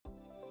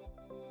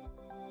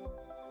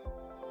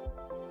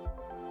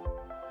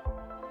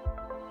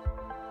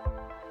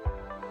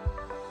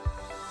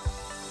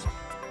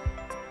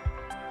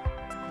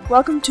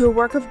Welcome to A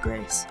Work of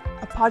Grace,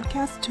 a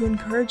podcast to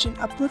encourage and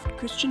uplift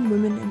Christian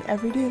women in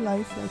everyday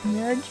life like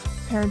marriage,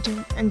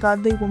 parenting, and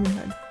godly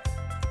womanhood.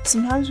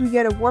 Sometimes we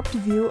get a warped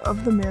view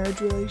of the marriage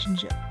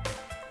relationship.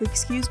 We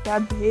excuse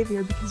bad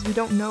behavior because we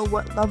don't know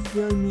what love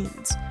really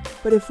means,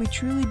 but if we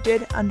truly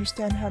did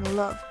understand how to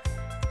love,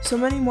 so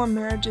many more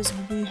marriages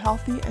would be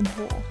healthy and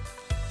whole.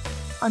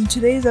 On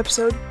today's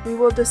episode, we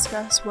will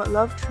discuss what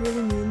love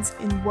truly means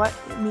and what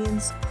it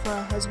means for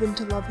a husband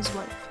to love his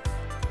wife.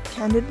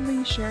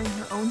 Candidly sharing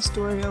her own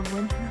story of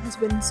when her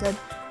husband said,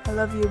 "I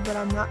love you, but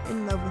I'm not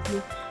in love with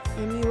you,"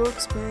 Amy will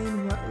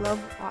explain what love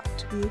ought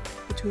to be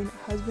between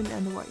a husband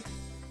and a wife.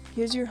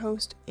 Here's your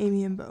host,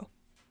 Amy and Bo.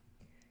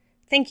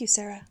 Thank you,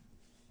 Sarah.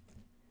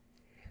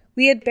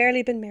 We had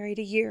barely been married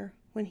a year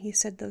when he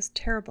said those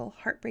terrible,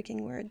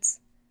 heartbreaking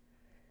words.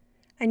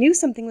 I knew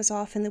something was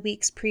off in the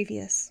weeks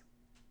previous.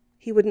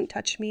 He wouldn't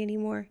touch me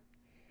anymore.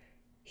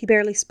 He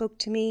barely spoke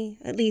to me,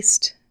 at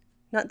least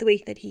not the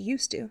way that he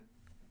used to.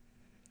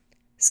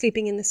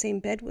 Sleeping in the same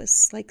bed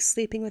was like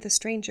sleeping with a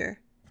stranger.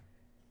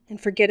 And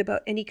forget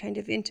about any kind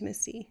of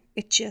intimacy.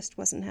 It just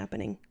wasn't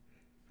happening.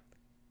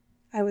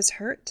 I was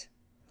hurt,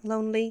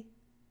 lonely,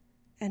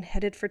 and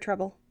headed for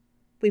trouble.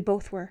 We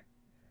both were.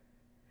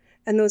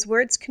 And those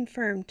words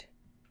confirmed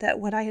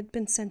that what I had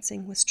been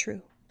sensing was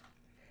true.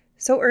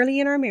 So early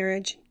in our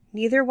marriage,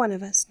 neither one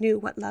of us knew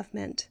what love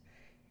meant.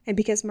 And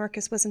because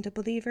Marcus wasn't a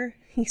believer,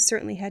 he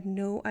certainly had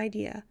no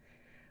idea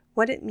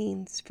what it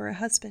means for a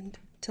husband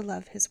to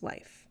love his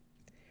wife.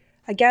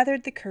 I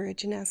gathered the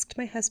courage and asked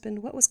my husband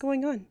what was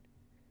going on.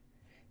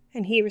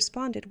 And he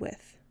responded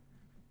with,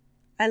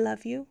 "I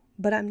love you,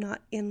 but I'm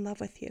not in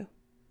love with you."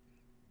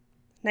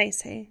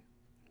 Nice, hey?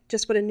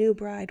 Just what a new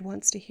bride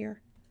wants to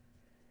hear.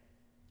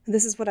 And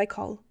this is what I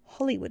call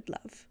Hollywood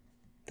love,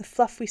 the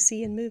fluff we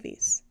see in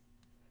movies.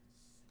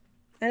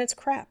 And it's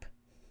crap.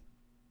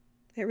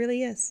 It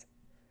really is.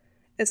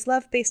 It's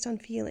love based on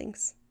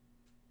feelings.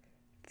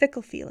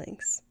 Fickle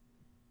feelings.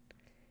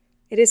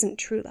 It isn't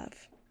true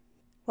love.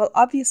 Well,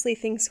 obviously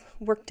things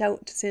worked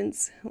out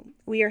since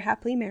we are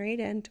happily married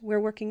and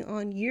we're working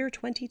on year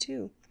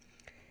 22.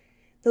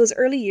 Those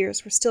early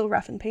years were still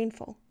rough and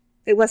painful.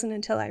 It wasn't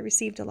until I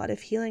received a lot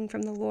of healing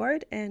from the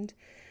Lord and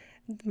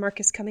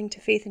Marcus coming to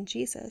faith in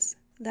Jesus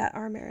that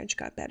our marriage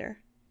got better.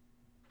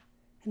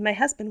 And my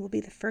husband will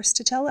be the first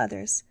to tell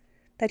others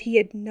that he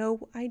had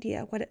no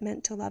idea what it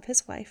meant to love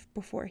his wife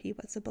before he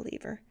was a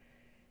believer.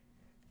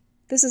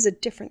 This is a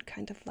different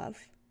kind of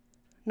love,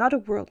 not a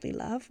worldly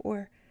love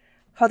or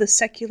how the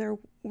secular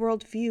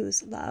world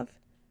views love.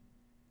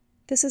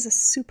 This is a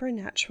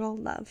supernatural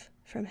love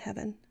from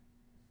heaven.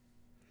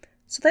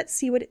 So let's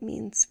see what it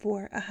means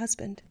for a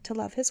husband to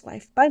love his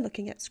wife by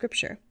looking at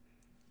Scripture.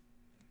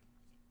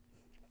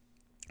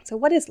 So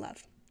what is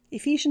love?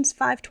 Ephesians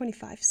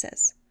 5:25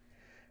 says,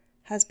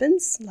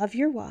 "Husbands, love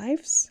your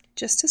wives,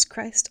 just as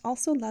Christ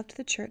also loved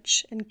the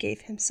church and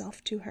gave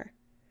himself to her."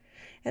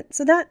 And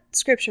so that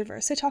Scripture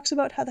verse, it talks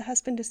about how the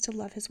husband is to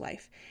love his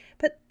wife.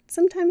 But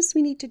sometimes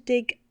we need to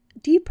dig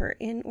deeper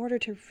in order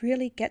to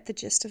really get the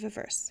gist of a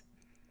verse.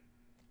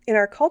 In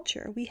our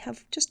culture, we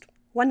have just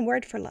one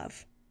word for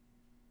love.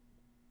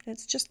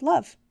 It's just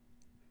love.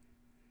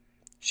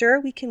 Sure,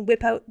 we can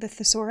whip out the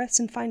thesaurus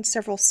and find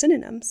several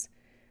synonyms,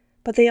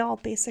 but they all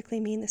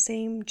basically mean the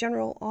same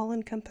general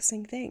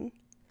all-encompassing thing.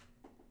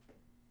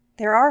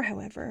 There are,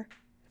 however,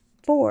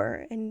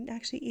 4 and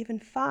actually even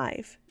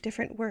 5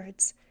 different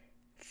words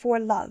for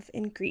love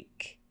in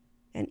Greek,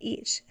 and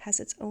each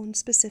has its own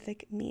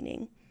specific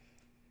meaning.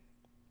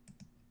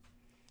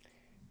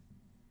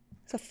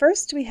 So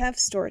first we have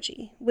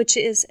storge, which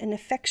is an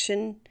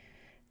affection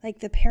like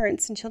the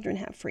parents and children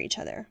have for each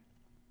other.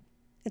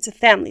 It's a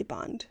family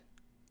bond.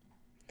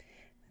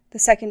 The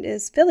second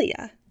is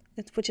philia,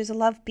 which is a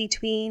love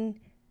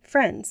between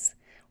friends,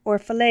 or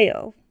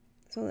phileo,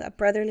 so a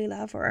brotherly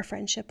love or a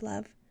friendship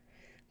love.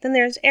 Then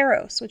there's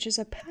eros, which is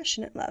a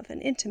passionate love,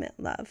 an intimate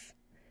love,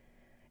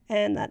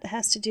 and that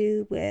has to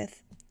do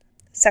with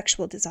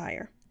sexual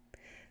desire.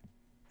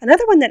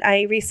 Another one that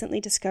I recently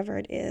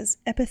discovered is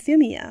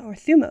epithumia or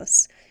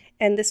thumos,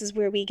 and this is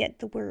where we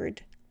get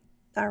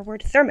our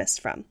word thermos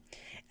from,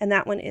 and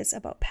that one is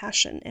about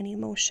passion and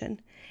emotion.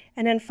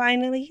 And then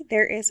finally,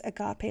 there is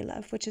agape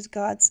love, which is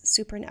God's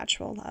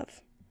supernatural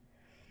love.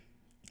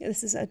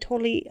 This is a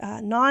totally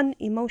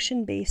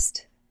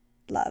non-emotion-based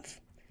love.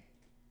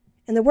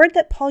 And the word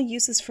that Paul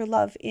uses for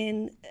love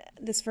in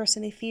this verse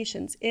in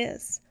Ephesians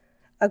is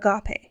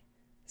agape.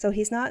 So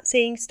he's not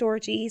saying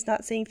storge, he's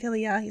not saying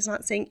philia, he's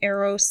not saying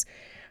eros,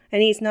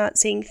 and he's not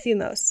saying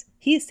thumos.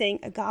 He's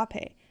saying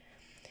agape.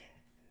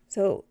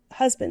 So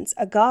husbands,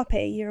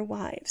 agape your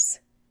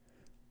wives.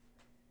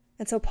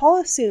 And so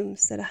Paul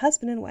assumes that a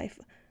husband and wife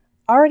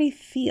already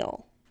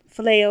feel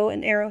phileo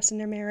and eros in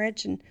their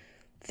marriage and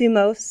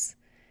thumos.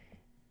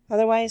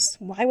 Otherwise,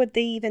 why would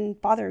they even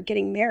bother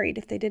getting married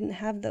if they didn't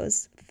have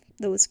those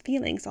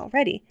feelings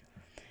already?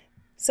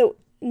 So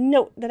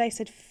note that I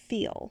said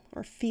feel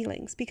or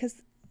feelings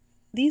because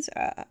these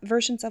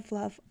versions of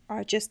love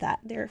are just that.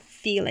 They're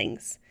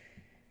feelings.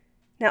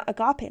 Now,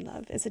 agape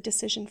love is a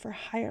decision for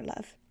higher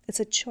love. It's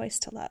a choice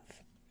to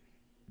love.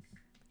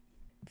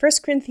 1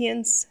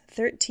 Corinthians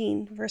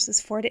 13,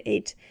 verses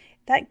 4-8,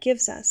 that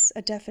gives us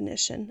a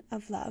definition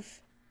of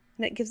love.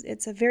 And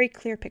it's a very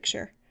clear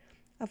picture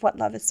of what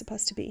love is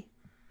supposed to be.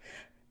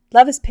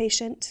 Love is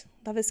patient.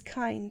 Love is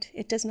kind.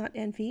 It does not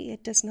envy.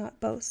 It does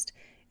not boast.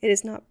 It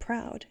is not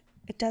proud.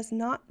 It does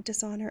not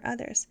dishonor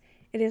others.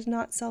 It is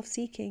not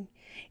self-seeking.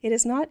 It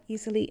is not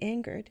easily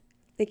angered.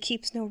 It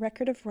keeps no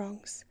record of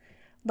wrongs.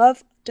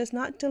 Love does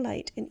not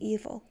delight in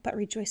evil, but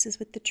rejoices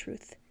with the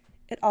truth.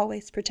 It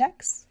always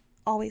protects,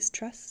 always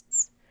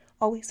trusts,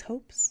 always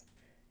hopes,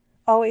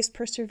 always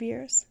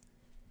perseveres.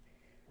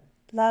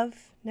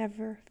 Love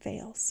never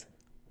fails.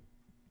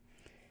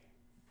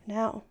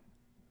 Now,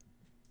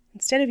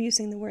 instead of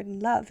using the word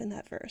love in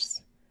that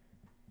verse,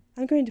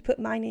 I'm going to put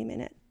my name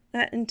in it.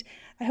 And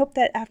I hope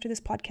that after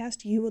this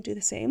podcast, you will do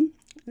the same.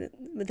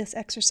 This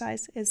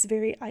exercise is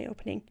very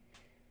eye-opening.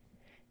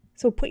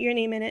 So put your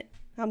name in it.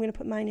 I'm going to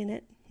put mine in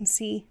it and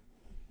see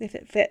if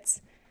it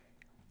fits.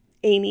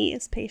 Amy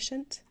is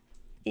patient.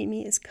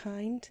 Amy is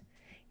kind.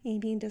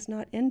 Amy does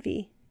not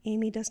envy.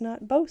 Amy does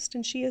not boast,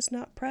 and she is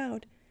not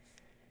proud.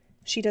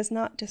 She does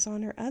not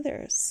dishonor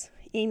others.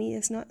 Amy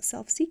is not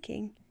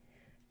self-seeking.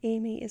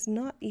 Amy is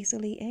not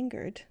easily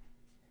angered.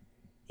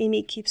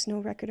 Amy keeps no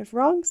record of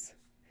wrongs.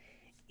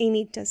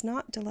 Amy does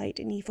not delight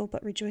in evil,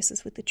 but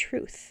rejoices with the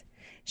truth.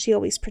 She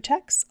always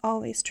protects,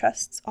 always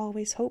trusts,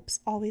 always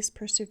hopes, always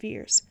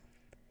perseveres.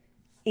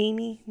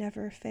 Amy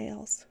never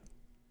fails.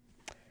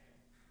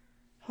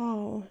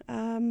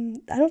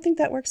 I don't think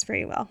that works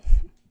very well.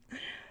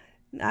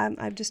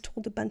 I've just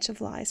told a bunch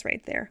of lies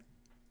right there.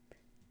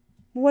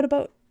 What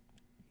about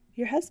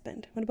your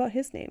husband? What about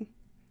his name?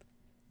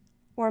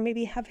 Or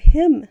maybe have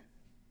him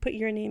put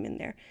your name in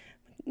there.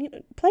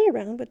 Play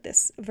around with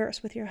this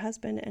verse with your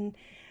husband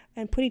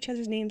and put each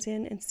other's names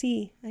in and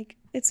see.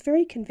 It's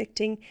very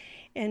convicting,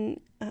 and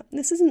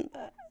this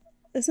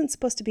isn't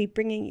supposed to be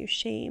bringing you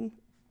shame,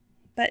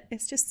 but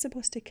it's just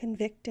supposed to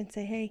convict and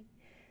say, hey,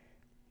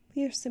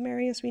 here's some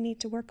areas we need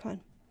to work on.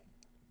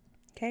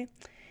 Okay?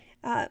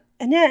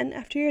 And then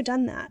after you're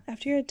done that,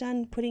 after you're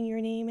done putting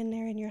your name in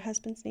there and your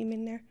husband's name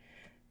in there,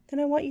 then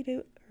I want you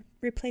to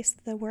replace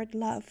the word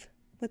love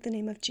with the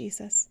name of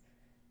Jesus.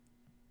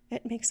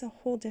 It makes a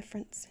whole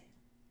difference.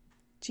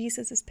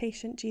 Jesus is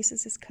patient.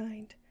 Jesus is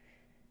kind.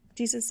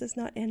 Jesus does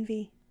not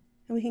envy.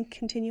 And we can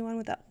continue on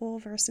with that whole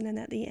verse, and then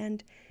at the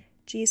end,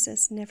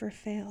 Jesus never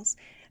fails.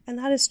 And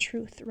that is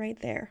truth right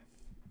there.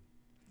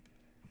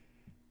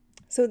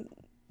 So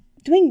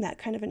doing that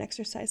kind of an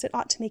exercise, it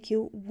ought to make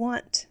you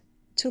want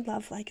to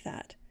love like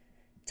that,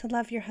 to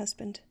love your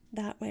husband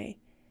that way.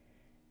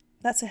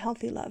 That's a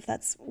healthy love.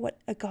 That's what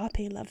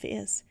agape love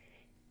is.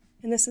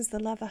 And this is the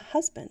love a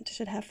husband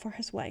should have for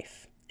his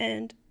wife,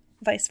 and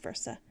vice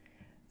versa.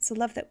 It's the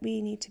love that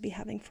we need to be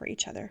having for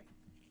each other.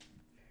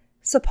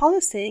 So Paul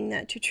is saying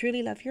that to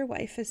truly love your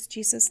wife as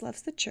Jesus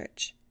loves the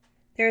church,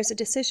 there is a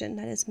decision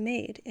that is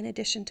made in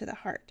addition to the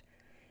heart.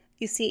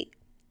 You see,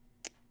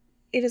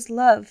 it is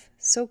love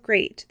so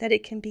great that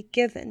it can be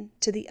given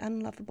to the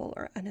unlovable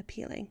or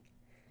unappealing.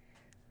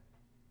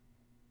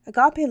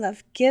 Agape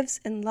love gives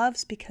and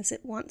loves because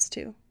it wants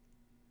to.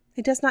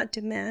 It does not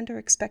demand or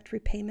expect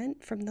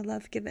repayment from the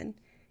love given.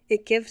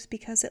 It gives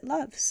because it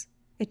loves.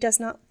 It does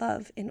not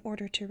love in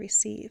order to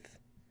receive.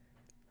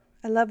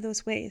 I love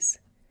those ways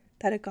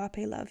that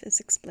agape love is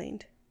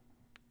explained.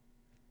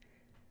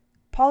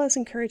 Paul is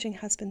encouraging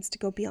husbands to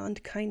go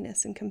beyond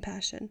kindness and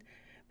compassion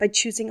by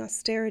choosing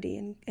austerity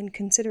and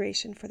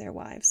consideration for their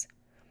wives.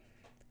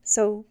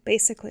 So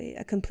basically,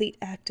 a complete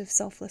act of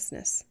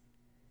selflessness.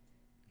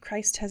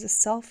 Christ has a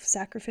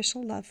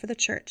self-sacrificial love for the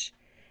church,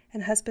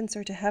 and husbands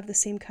are to have the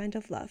same kind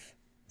of love,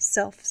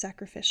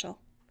 self-sacrificial.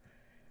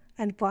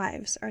 And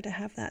wives are to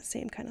have that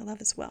same kind of love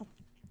as well.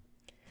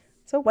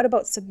 So what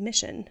about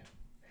submission?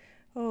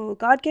 Oh,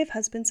 God gave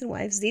husbands and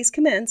wives these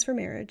commands for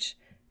marriage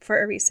for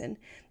a reason.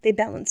 They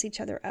balance each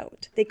other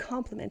out. They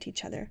complement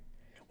each other.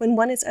 When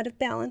one is out of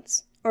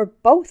balance, or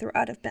both are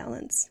out of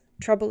balance,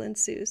 trouble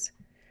ensues.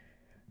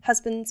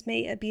 Husbands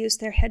may abuse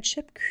their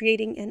headship,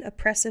 creating an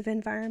oppressive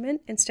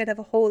environment instead of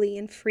a holy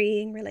and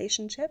freeing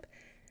relationship.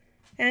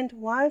 And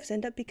wives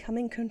end up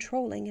becoming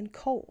controlling and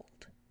cold.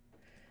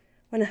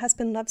 When a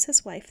husband loves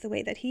his wife the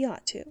way that he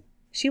ought to,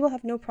 she will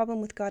have no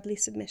problem with godly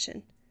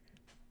submission.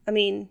 I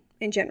mean,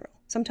 in general.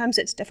 Sometimes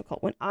it's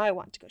difficult when I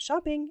want to go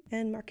shopping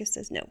and Marcus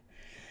says no.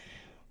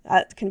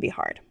 That can be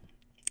hard.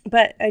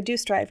 But I do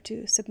strive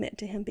to submit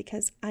to him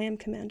because I am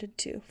commanded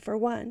to, for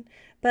one.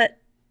 But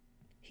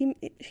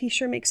he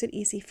sure makes it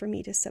easy for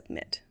me to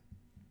submit.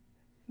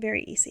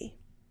 Very easy.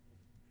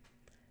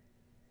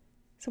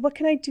 So what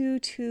can I do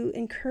to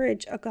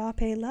encourage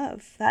agape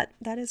love? That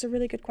is a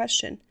really good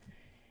question.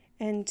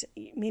 And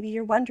maybe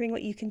you're wondering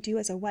what you can do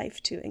as a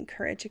wife to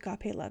encourage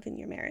agape love in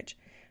your marriage.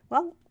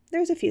 Well,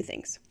 there's a few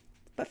things.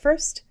 But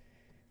first,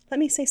 let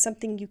me say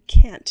something you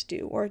can't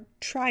do or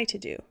try to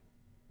do.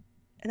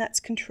 And that's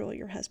control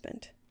your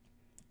husband.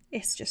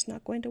 It's just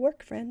not going to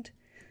work, friend.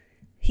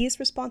 He is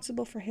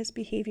responsible for his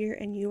behavior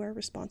and you are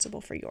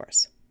responsible for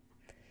yours.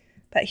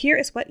 But here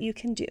is what you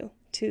can do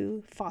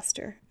to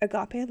foster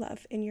agape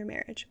love in your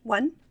marriage.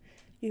 1,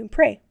 you can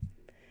pray.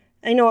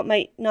 I know it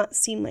might not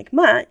seem like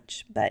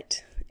much,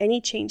 but any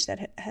change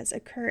that has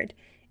occurred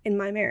in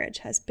my marriage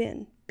has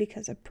been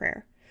because of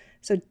prayer.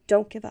 So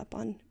don't give up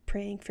on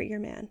praying for your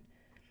man.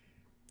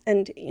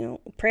 And,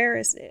 prayer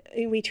is,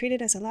 we treat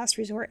it as a last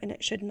resort, and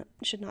it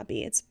should not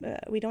be. It's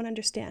we don't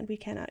understand. We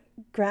cannot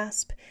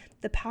grasp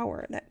the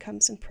power that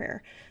comes in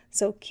prayer.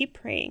 So keep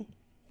praying.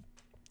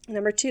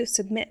 Number 2,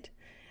 submit.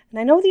 And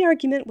I know the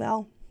argument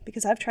well,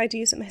 because I've tried to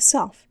use it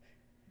myself.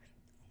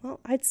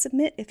 Well, I'd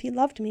submit if he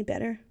loved me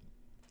better.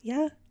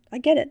 Yeah, I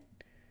get it.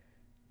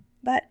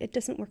 But it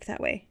doesn't work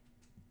that way.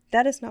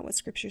 That is not what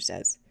Scripture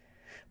says.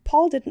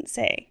 Paul didn't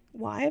say,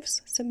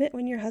 "Wives, submit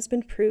when your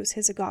husband proves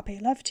his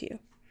agape love to you."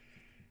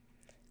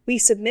 We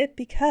submit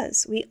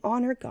because we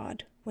honor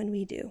God when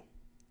we do.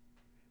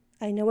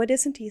 I know it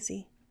isn't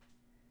easy,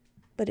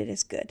 but it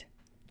is good.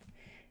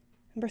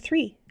 Number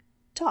 3,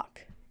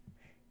 talk.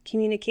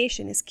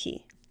 Communication is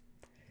key.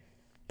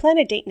 Plan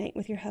a date night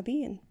with your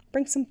hubby and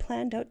bring some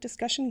planned out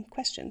discussion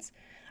questions.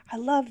 I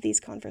love these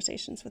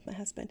conversations with my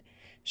husband.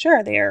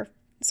 Sure,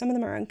 some of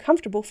them are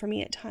uncomfortable for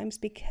me at times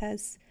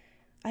because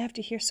I have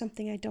to hear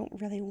something I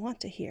don't really want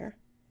to hear,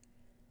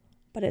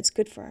 but it's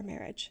good for our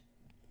marriage.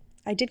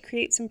 I did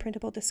create some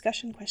printable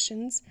discussion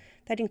questions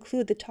that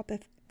include the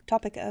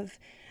topic of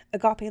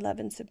agape love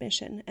and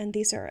submission, and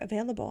these are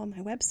available on my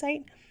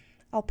website.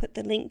 I'll put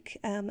the link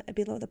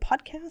below the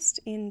podcast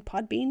in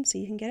Podbean so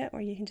you can get it, or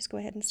you can just go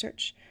ahead and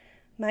search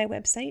my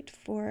website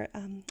for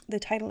the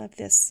title of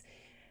this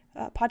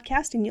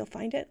podcast, and you'll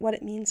find it, What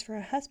It Means for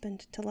a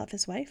Husband to Love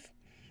His Wife.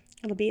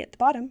 It'll be at the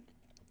bottom.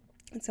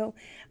 And so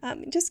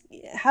just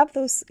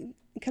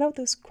cut out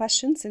those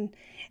questions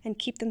and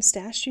keep them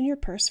stashed in your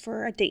purse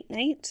for a date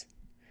night.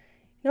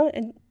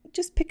 And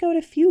just pick out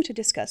a few to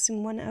discuss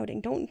in one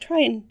outing. Don't try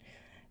and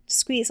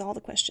squeeze all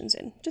the questions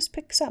in. Just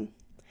pick some.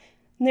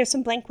 And there's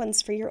some blank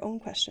ones for your own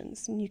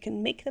questions, and you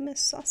can make them as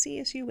saucy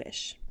as you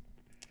wish.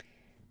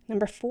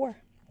 Number 4,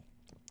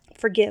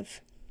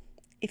 forgive.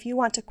 If you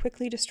want to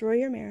quickly destroy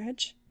your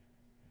marriage,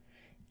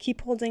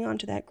 keep holding on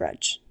to that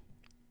grudge.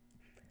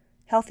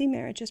 Healthy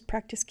marriages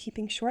practice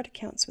keeping short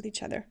accounts with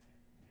each other.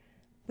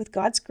 With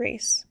God's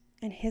grace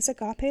and His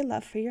agape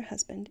love for your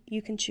husband,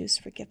 you can choose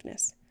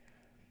forgiveness.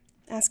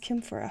 Ask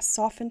Him for a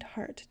softened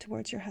heart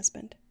towards your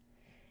husband.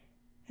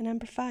 And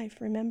number 5,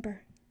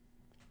 remember.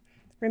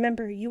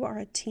 Remember, you are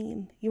a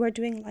team. You are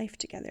doing life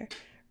together.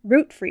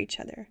 Root for each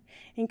other.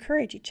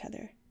 Encourage each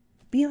other.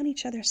 Be on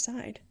each other's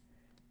side.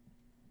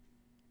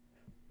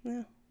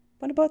 Well,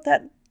 what about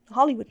that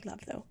Hollywood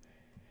love, though?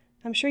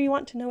 I'm sure you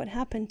want to know what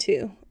happened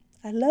to,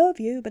 "I love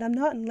you, but I'm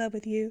not in love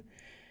with you."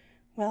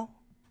 Well,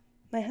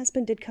 my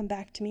husband did come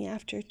back to me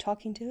after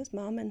talking to his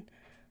mom, and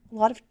a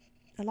lot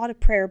of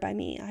prayer by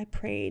me. I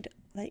prayed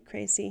like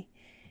crazy.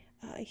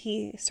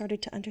 He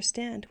started to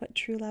understand what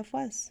true love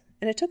was,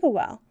 and it took a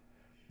while.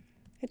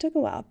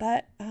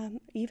 But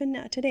even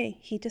now today,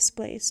 he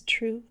displays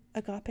true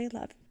agape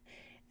love,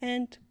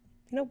 and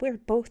we're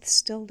both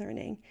still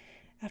learning.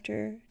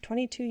 After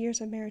 22 years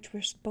of marriage,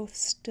 we're both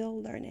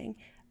still learning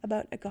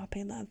about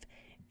agape love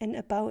and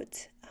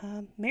about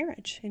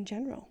marriage in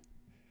general.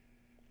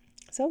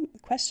 So the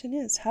question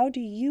is, how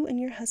do you and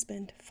your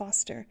husband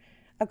foster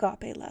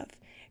agape love?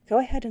 Go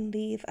ahead and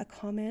leave a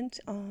comment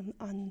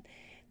on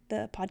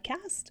the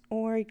podcast,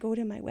 or go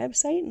to my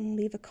website and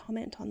leave a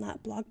comment on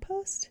that blog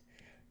post.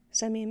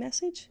 Send me a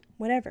message,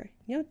 whatever.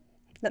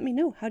 Let me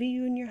know. How do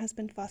you and your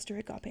husband foster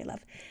agape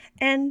love?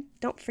 And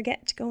don't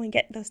forget to go and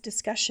get those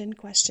discussion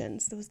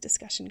questions, those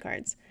discussion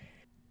cards.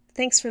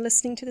 Thanks for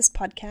listening to this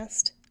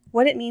podcast,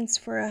 What It Means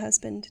for a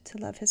Husband to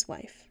Love His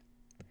Wife.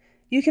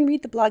 You can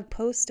read the blog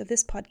post of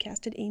this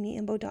podcast at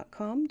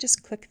amyimbo.com.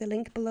 Just click the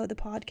link below the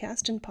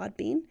podcast in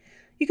Podbean.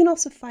 You can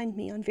also find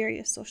me on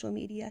various social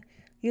media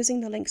using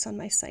the links on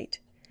my site.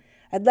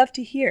 I'd love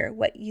to hear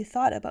what you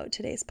thought about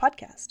today's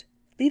podcast.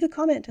 Leave a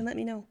comment and let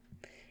me know.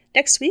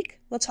 Next week,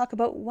 we'll talk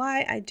about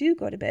why I do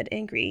go to bed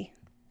angry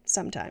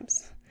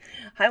sometimes.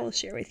 I will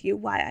share with you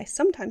why I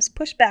sometimes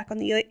push back on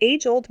the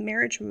age-old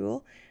marriage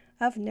rule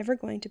of never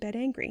going to bed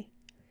angry.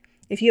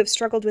 If you have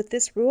struggled with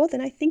this rule,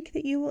 then I think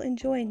that you will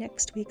enjoy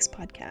next week's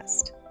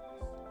podcast.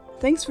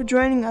 Thanks for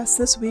joining us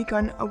this week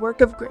on A Work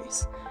of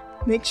Grace.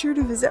 Make sure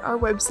to visit our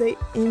website,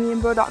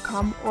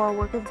 amyimbo.com, or A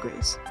Work of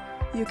Grace.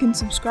 You can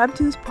subscribe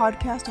to this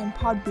podcast on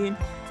Podbean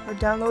or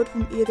download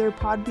from either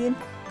Podbean,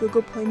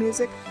 Google Play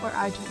Music, or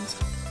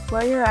iTunes.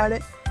 While you're at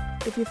it,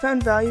 if you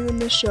found value in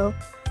this show,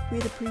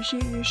 we'd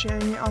appreciate you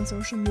sharing it on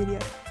social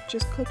media.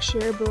 Just click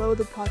share below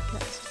the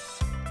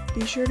podcast.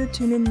 Be sure to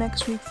tune in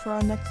next week for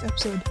our next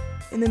episode.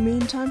 In the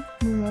meantime,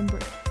 remember,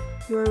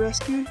 you are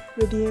rescued,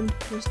 redeemed,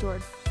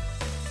 restored.